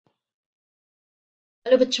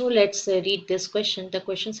Hello bachcho, let's read this question. The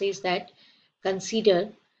question says that consider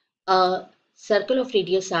a circle of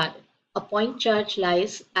radius r. A point charge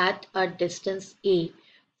lies at a distance a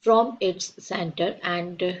from its center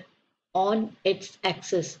and on its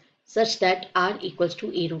axis such that r equals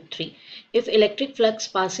to a root 3. If electric flux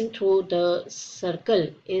passing through the circle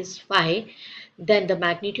is phi, then the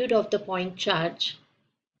magnitude of the point charge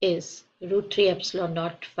is root 3 epsilon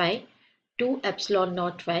naught phi, 2 epsilon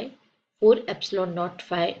naught phi, 4 epsilon naught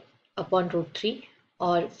phi upon root 3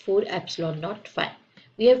 or 4 epsilon naught phi.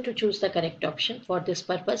 We have to choose the correct option. For this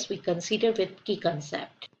purpose we consider with key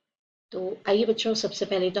concept. तो आइए बच्चों, सबसे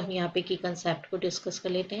पहले तो हम यहाँ पे की कंसेप्ट को डिस्कस कर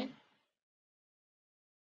लेते हैं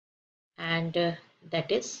and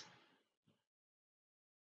that is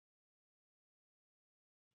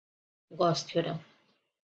Gauss theorem.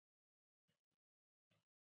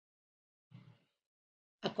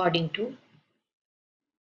 According to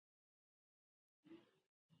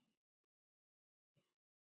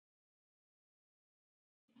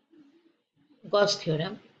Gauss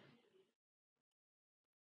theorem,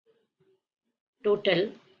 total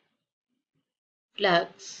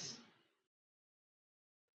flux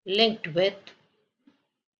linked with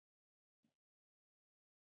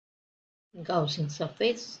Gaussian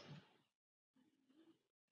surface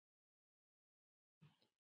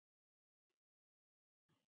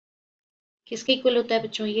किसके इक्वल होता है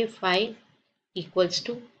बच्चों? ये 5 equals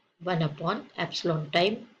to 1 upon epsilon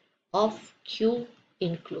time of Q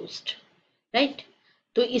enclosed, right.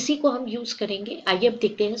 तो इसी को हम यूज करेंगे. आइए अब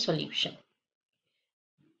देखते हैं सॉल्यूशन.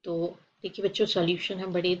 तो देखिए बच्चों, सॉल्यूशन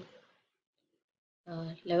हम बड़े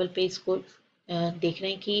लेवल पे इसको देख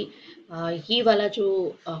रहे हैं कि ये वाला जो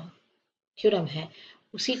थ्योरम है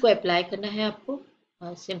उसी को अप्लाई करना है आपको.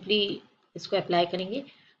 सिंपली इसको अप्लाई करेंगे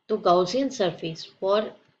तो गाउसियन सरफेस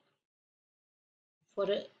फॉर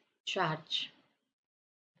चार्ज,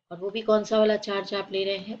 और वो भी कौन सा वाला चार्ज आप ले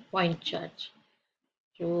रहे हैं? Point charge.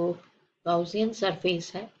 जो गाउसियन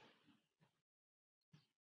सरफेस है,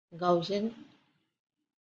 गाउसियन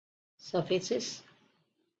सरफेसेस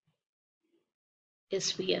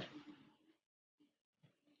स्फीयर.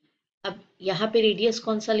 अब यहाँ पे रेडियस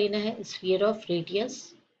कौन सा लेना है? Sphere of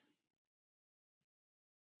radius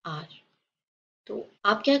are. तो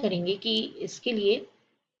आप क्या करेंगे कि इसके लिए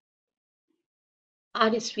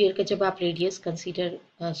आर स्फीयर का जब आप रेडियस कंसीडर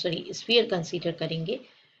स्फीयर कंसीडर करेंगे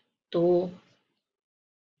तो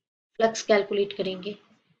फ्लक्स कैलकुलेट करेंगे.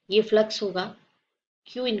 ये फ्लक्स होगा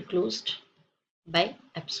Q enclosed by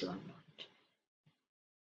epsilon not.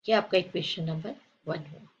 ये आपका इक्वेशन नंबर 1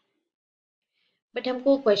 हुआ. बट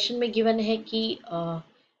हमको क्वेश्चन में गिवन है कि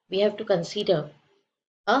we have to consider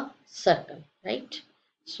a circle, right.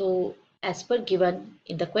 So as per given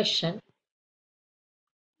in the question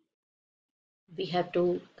we have to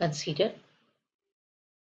consider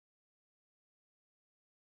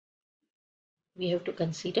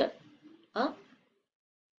a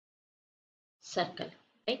circle,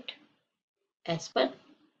 right, as per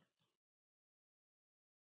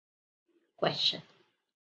question.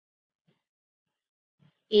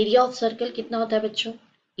 Area of circle कितना होता है बच्चों?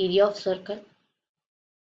 Area of circle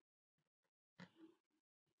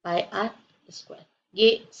pi are square.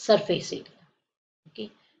 ये surface area. Okay,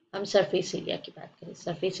 हम surface area की बात करें.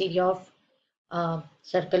 Surface area of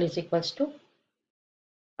circle is equals to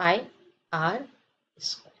pi are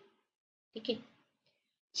square. ठीक है.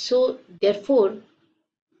 सो देयरफॉर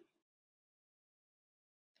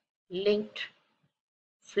लिंक्ड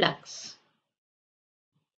फ्लक्स,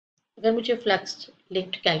 अगर मुझे फ्लक्स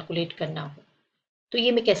लिंक्ड कैलकुलेट करना हो तो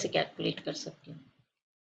ये मैं कैसे कैलकुलेट कर सकती हूँ?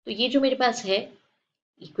 तो ये जो मेरे पास है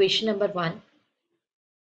इक्वेशन नंबर 1,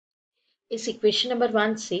 इस इक्वेशन नंबर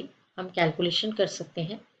 1 से हम कैलकुलेशन कर सकते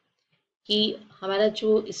हैं कि हमारा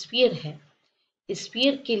जो स्फीयर है,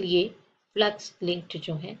 स्फीयर के लिए फ्लक्स लिंक्ड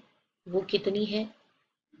जो है वो कितनी है?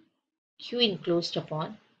 Q enclosed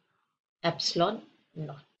upon epsilon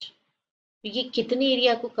not. तो ये कितने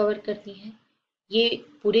एरिया को कवर करती है? ये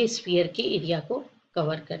पूरे स्फीयर के एरिया को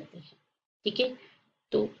कवर करती है. ठीक है.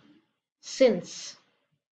 तो since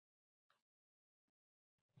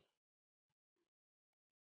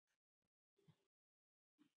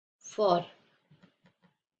for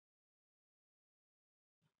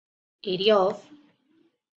area of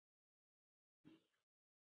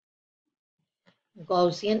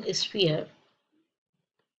Gaussian sphere,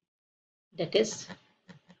 that is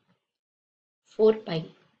 4 pi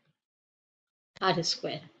r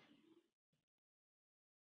square,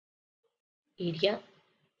 area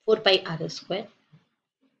 4 pi r square,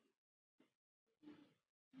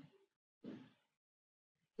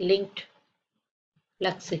 linked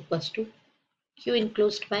flux equals to q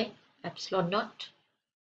enclosed by epsilon naught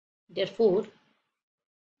Therefore,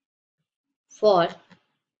 for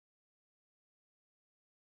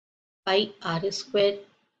pi r square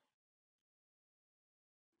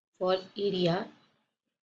for area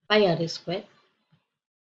pi r square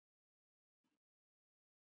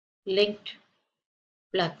linked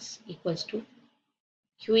flux equals to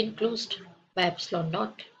q enclosed by epsilon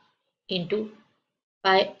naught into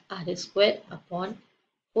pi r square upon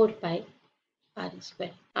 4 pi r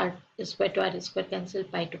square. r square to r square cancel,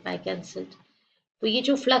 pi to pi cancel. तो ये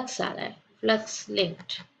जो flux आ रहा है, flux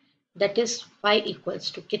linked, that is phi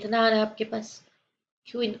equals to कितना आ रहा है आपके पास,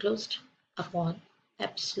 Q enclosed upon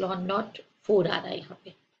epsilon not 4 आ रहा है यहाँ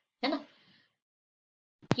पे, है ना.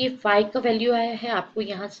 ये फाई का वैल्यू आया है, आपको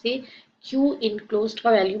यहाँ से क्यू इनक्लोज्ड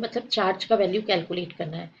का वैल्यू मतलब चार्ज का वैल्यू कैलकुलेट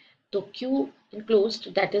करना है. तो Q enclosed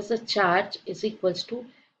that is the charge is equals to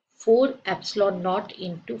 4 epsilon not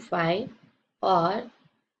into 5 और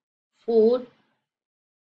 4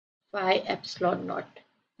 फाइव एप्सिलॉन नॉट.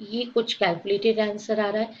 ये कुछ कैलकुलेटेड आंसर आ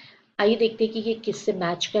रहा है. आइए देखते हैं कि ये किससे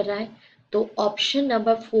मैच कर रहा है. तो ऑप्शन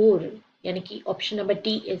नंबर 4 यानी कि option number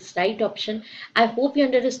D is right option. I hope you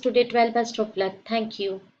understood it well. Best of luck. Thank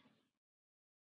you.